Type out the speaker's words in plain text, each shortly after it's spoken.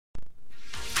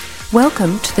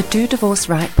Welcome to the Do Divorce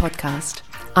Right podcast.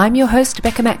 I'm your host,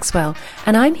 Becca Maxwell,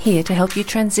 and I'm here to help you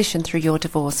transition through your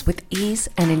divorce with ease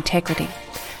and integrity,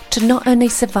 to not only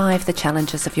survive the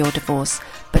challenges of your divorce,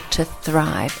 but to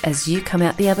thrive as you come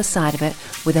out the other side of it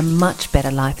with a much better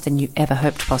life than you ever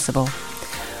hoped possible.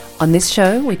 On this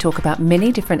show, we talk about many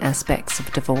different aspects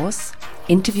of divorce,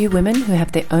 interview women who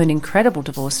have their own incredible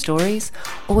divorce stories,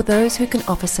 or those who can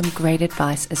offer some great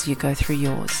advice as you go through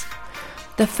yours.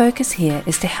 The focus here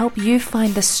is to help you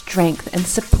find the strength and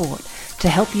support to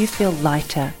help you feel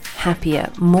lighter,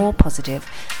 happier, more positive,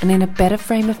 and in a better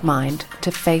frame of mind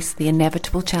to face the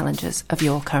inevitable challenges of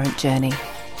your current journey.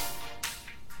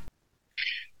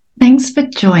 Thanks for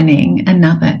joining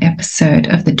another episode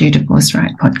of the Do Divorce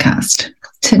Right podcast.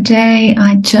 Today,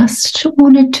 I just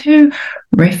wanted to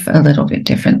riff a little bit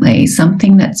differently,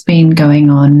 something that's been going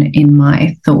on in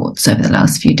my thoughts over the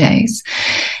last few days.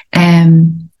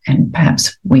 And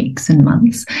perhaps weeks and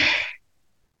months.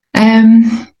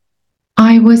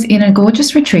 I was in a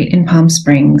gorgeous retreat in Palm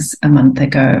Springs a month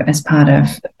ago as part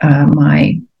of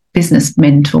my business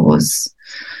mentors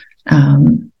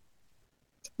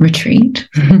retreat.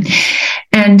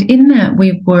 And in that,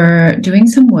 we were doing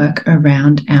some work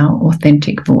around our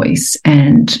authentic voice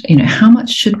and, how much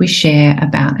should we share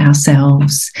about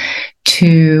ourselves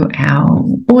to our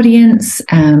audience?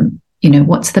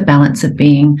 What's the balance of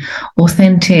being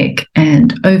authentic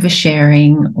and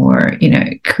oversharing, or,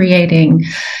 creating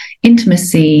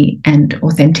intimacy and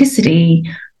authenticity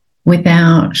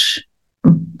without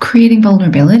creating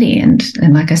vulnerability and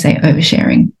like I say,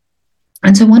 oversharing.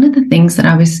 And so one of the things that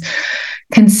I was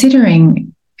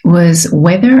considering was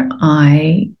whether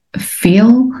I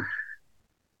feel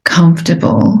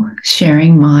comfortable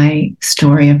sharing my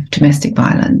story of domestic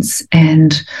violence.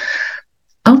 And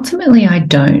ultimately, I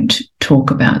don't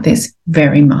talk about this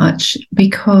very much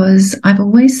because I've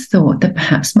always thought that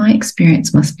perhaps my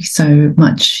experience must be so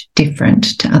much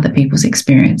different to other people's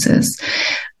experiences.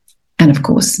 And of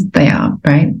course, they are,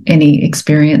 right? Any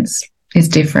experience is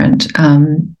different,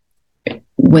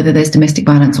 whether there's domestic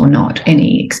violence or not.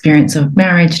 Any experience of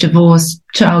marriage, divorce,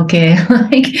 childcare,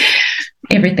 like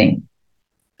everything.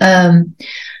 But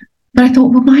I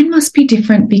thought, well, mine must be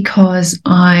different because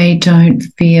I don't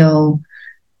feel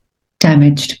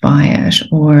damaged by it,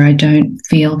 or I don't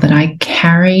feel that I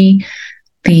carry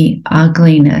the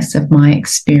ugliness of my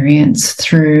experience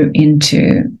through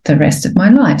into the rest of my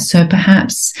life. So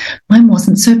perhaps mine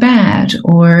wasn't so bad,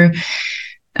 or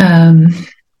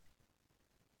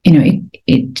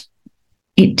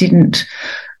it didn't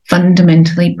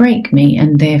fundamentally break me,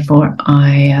 and therefore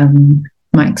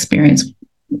my experience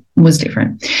was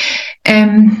different.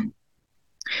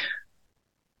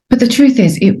 But the truth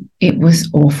is, it was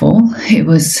awful. It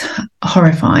was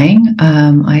horrifying.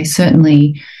 I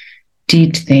certainly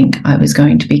did think I was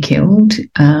going to be killed.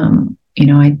 My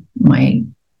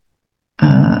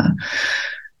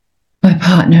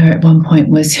partner at one point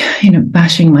was,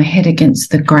 bashing my head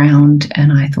against the ground,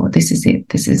 and I thought, this is it.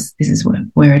 This is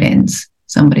where it ends.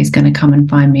 Somebody's going to come and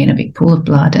find me in a big pool of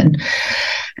blood, and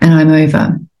I'm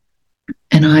over.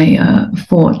 And I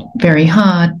fought very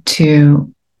hard to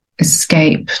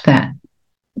escape that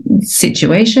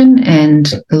situation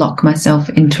and lock myself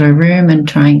into a room and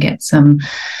try and get some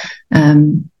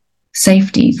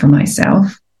safety for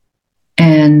myself.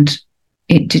 And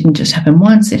it didn't just happen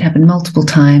once, it happened multiple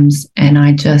times. And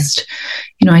I just,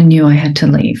 I knew I had to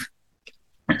leave.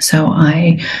 So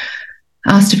I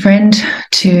asked a friend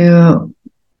to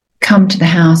come to the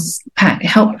house,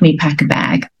 help me pack a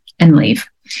bag and leave.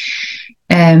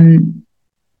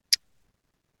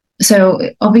 So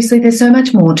obviously there's so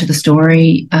much more to the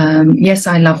story. Yes,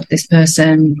 I loved this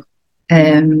person.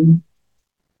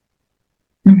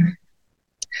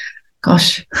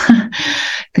 Gosh,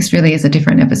 this really is a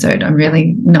different episode. I'm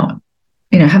really not,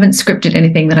 haven't scripted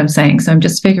anything that I'm saying, so I'm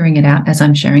just figuring it out as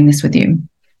I'm sharing this with you.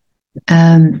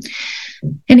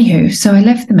 Anywho, so I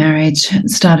left the marriage,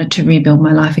 started to rebuild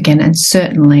my life again, and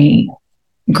certainly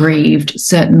grieved,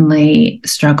 certainly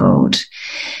struggled.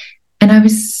 And I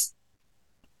was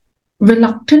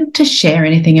reluctant to share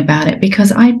anything about it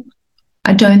because I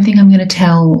don't think I'm going to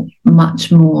tell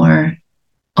much more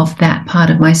of that part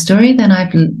of my story than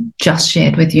I've just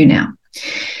shared with you now.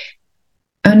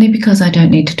 Only because I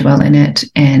don't need to dwell in it.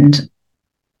 And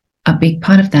a big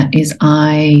part of that is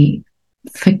I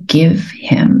forgive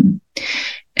him.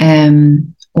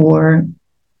 Or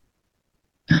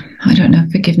I don't know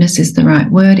if forgiveness is the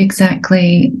right word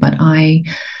exactly, but I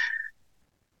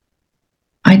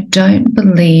don't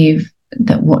believe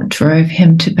that what drove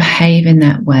him to behave in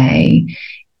that way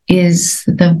is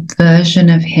the version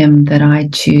of him that I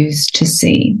choose to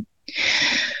see.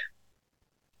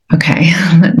 Okay,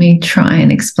 Okay, let me try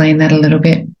and explain that a little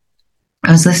bit.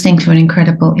 I was listening to an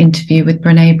incredible interview with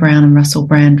Brené Brown and Russell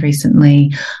Brand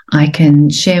recently. I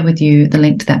can share with you the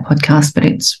link to that podcast, but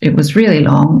it was really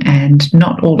long and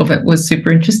not all of it was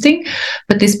super interesting.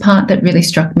 But this part that really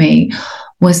struck me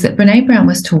was that Brené Brown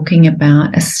was talking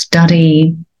about a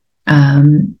study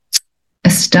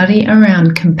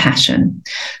around compassion.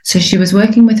 So she was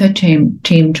working with her team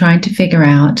trying to figure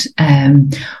out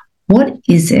what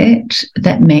is it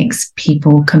that makes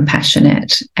people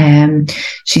compassionate?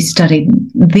 She studied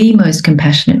the most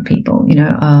compassionate people,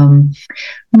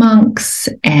 monks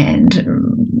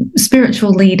and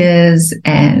spiritual leaders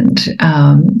and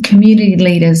community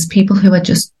leaders, people who are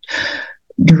just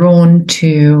drawn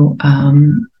to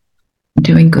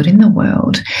doing good in the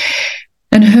world.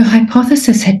 And her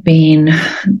hypothesis had been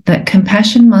that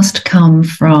compassion must come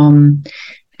from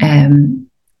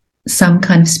some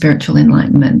kind of spiritual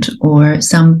enlightenment or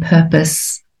some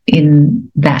purpose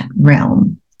in that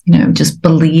realm, just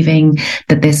believing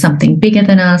that there's something bigger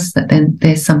than us, that then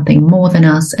there's something more than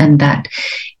us, and that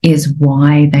is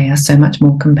why they are so much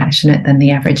more compassionate than the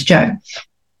average Joe.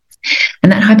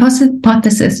 And that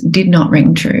hypothesis did not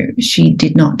ring true. She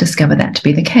did not discover that to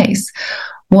be the case.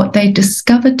 What they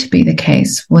discovered to be the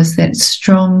case was that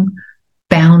strong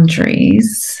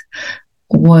boundaries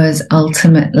was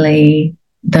ultimately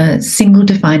the single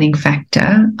defining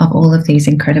factor of all of these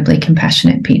incredibly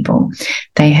compassionate people.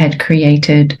 They had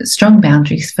created strong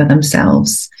boundaries for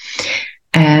themselves,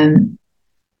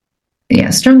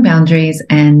 strong boundaries,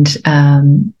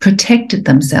 and protected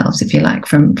themselves, if you like,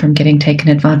 from getting taken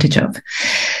advantage of.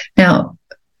 Now,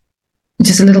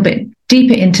 just a little bit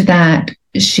deeper into that,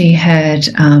 she had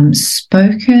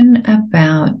spoken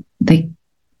about the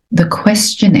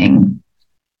questioning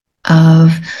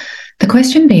of the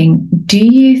question being, do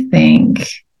you think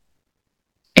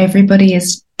everybody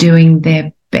is doing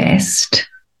their best?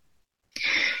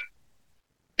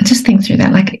 Just think through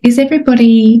that. Like, is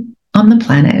everybody on the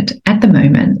planet at the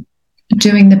moment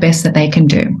doing the best that they can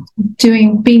do?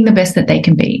 Being the best that they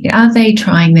can be? Are they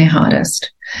trying their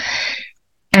hardest?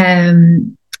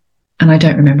 And I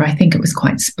don't remember. I think it was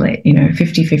quite split,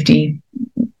 50-50.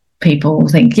 People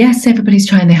think, yes, everybody's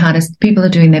trying their hardest. People are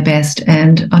doing their best.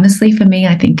 And honestly, for me,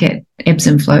 I think it ebbs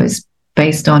and flows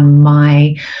based on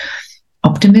my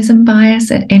optimism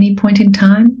bias at any point in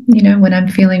time. When I'm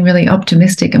feeling really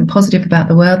optimistic and positive about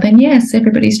the world, then yes,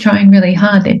 everybody's trying really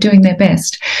hard. They're doing their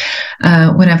best.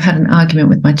 When I've had an argument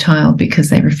with my child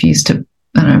because they refuse to,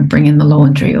 bring in the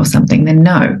laundry or something, then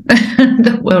no,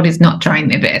 the world is not trying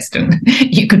their best and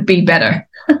you could be better.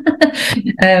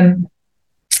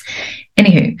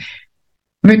 Anywho,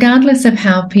 regardless of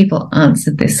how people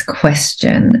answered this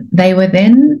question, they were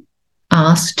then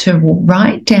asked to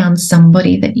write down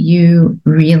somebody that you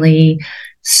really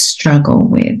struggle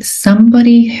with,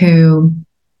 somebody who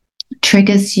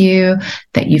triggers you,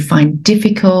 that you find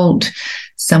difficult,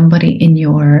 somebody in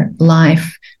your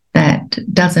life that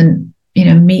doesn't,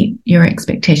 meet your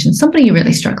expectations, somebody you're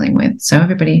really struggling with. So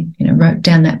everybody, wrote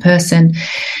down that person.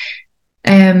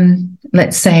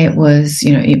 Let's say it was,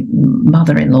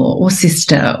 mother-in-law or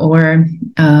sister or,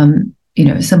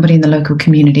 somebody in the local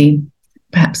community,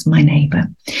 perhaps my neighbor.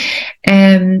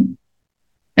 And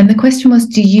the question was,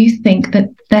 do you think that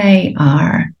they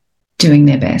are doing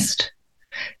their best?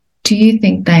 Do you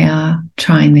think they are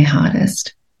trying their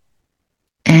hardest?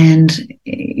 And,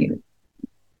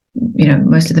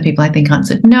 most of the people I think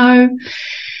answered no.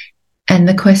 And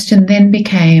the question then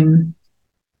became,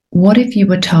 what if you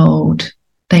were told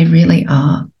they really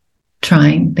are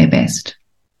trying their best?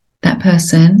 That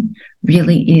person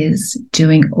really is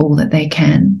doing all that they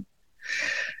can.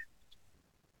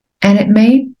 And it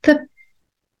made the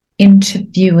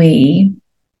interviewee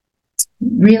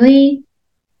really,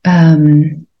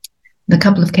 the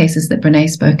couple of cases that Brené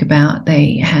spoke about,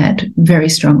 they had very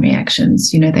strong reactions.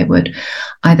 They would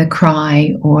either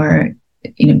cry or,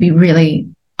 be really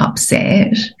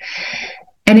upset.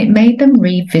 And it made them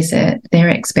revisit their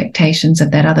expectations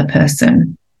of that other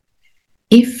person.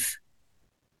 If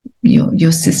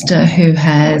your sister, who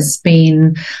has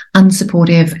been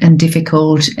unsupportive and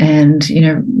difficult and,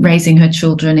 raising her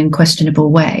children in questionable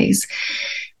ways,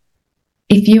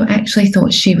 if you actually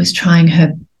thought she was trying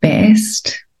her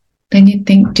best, then you'd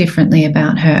think differently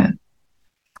about her.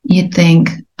 You'd think,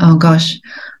 oh gosh,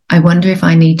 I wonder if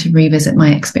I need to revisit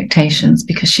my expectations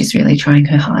because she's really trying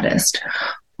her hardest.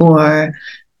 Or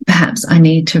perhaps I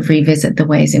need to revisit the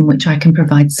ways in which I can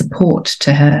provide support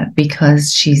to her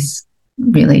because she's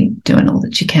really doing all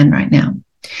that she can right now.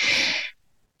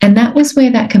 And that was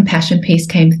where that compassion piece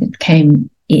came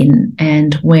in,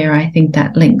 and where I think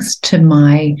that links to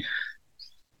my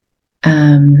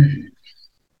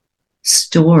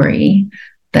story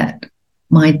that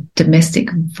my domestic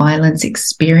violence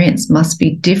experience must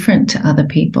be different to other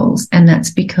people's. And that's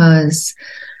because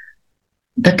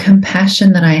the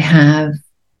compassion that I have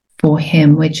for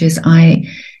him, which is I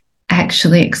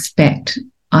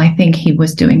think he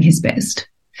was doing his best.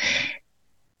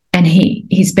 And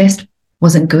his best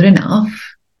wasn't good enough,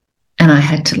 and I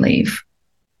had to leave.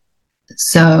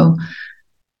 So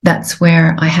that's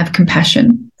where I have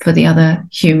compassion for the other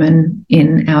human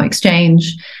in our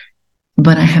exchange,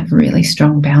 but I have really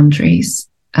strong boundaries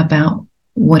about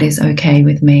what is okay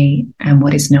with me and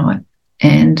what is not.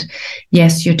 And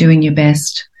yes, you're doing your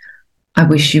best. I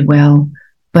wish you well,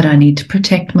 but I need to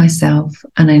protect myself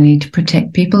and I need to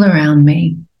protect people around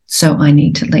me. So I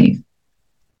need to leave.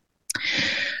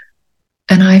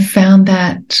 And I found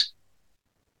that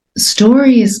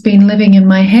story has been living in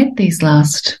my head these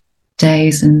last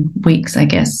days and weeks, I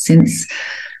guess, since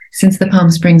the Palm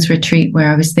Springs retreat,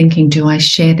 where I was thinking, do I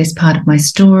share this part of my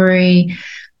story?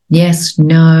 Yes,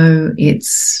 no,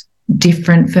 it's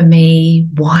different for me.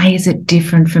 Why is it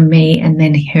different for me? And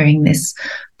then hearing this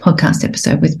podcast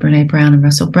episode with Brené Brown and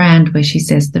Russell Brand, where she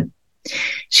says that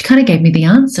she kind of gave me the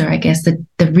answer, I guess, that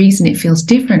the reason it feels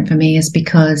different for me is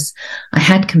because I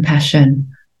had compassion,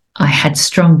 I had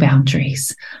strong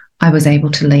boundaries, I was able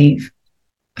to leave,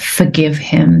 forgive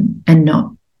him, and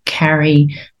not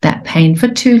carry that pain for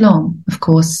too long. Of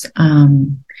course,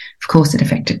 it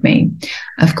affected me.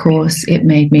 Of course, it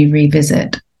made me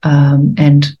revisit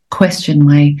and question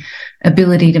my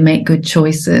ability to make good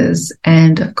choices.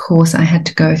 And of course, I had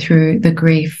to go through the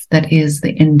grief that is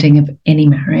the ending of any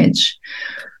marriage.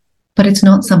 But it's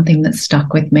not something that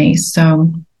stuck with me.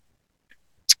 So,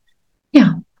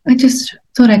 yeah, I just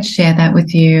thought I'd share that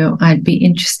with you. I'd be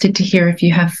interested to hear if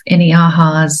you have any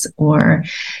ahas or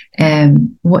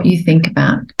what you think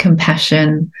about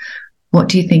compassion. What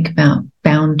do you think about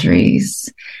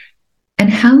boundaries? And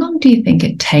how long do you think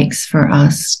it takes for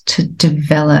us to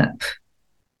develop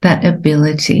that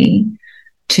ability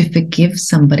to forgive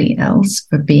somebody else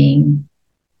for being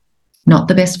not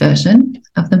the best version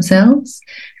of themselves,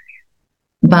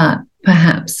 but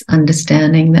perhaps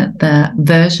understanding that the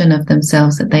version of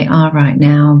themselves that they are right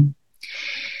now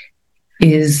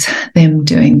is them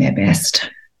doing their best?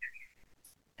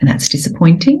 And that's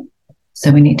disappointing.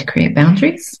 So we need to create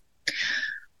boundaries.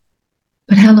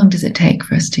 But how long does it take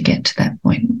for us to get to that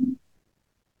point?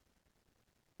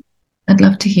 I'd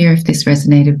love to hear if this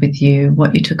resonated with you,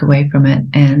 what you took away from it,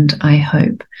 and I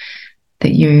hope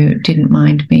that you didn't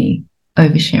mind me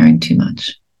oversharing too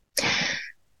much.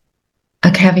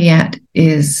 A caveat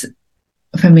is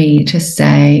for me to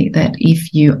say that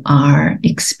if you are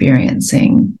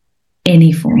experiencing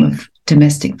any form of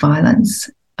domestic violence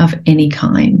of any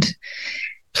kind,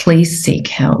 please seek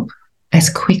help as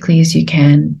quickly as you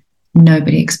can.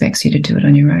 Nobody expects you to do it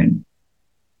on your own.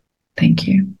 Thank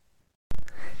you.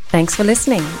 Thanks for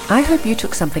listening. I hope you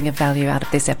took something of value out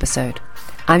of this episode.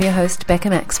 I'm your host, Becca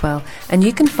Maxwell, and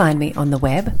you can find me on the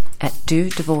web at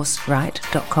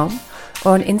dodivorceright.com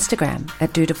or on Instagram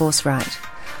at dodivorceright.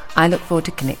 I look forward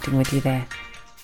to connecting with you there.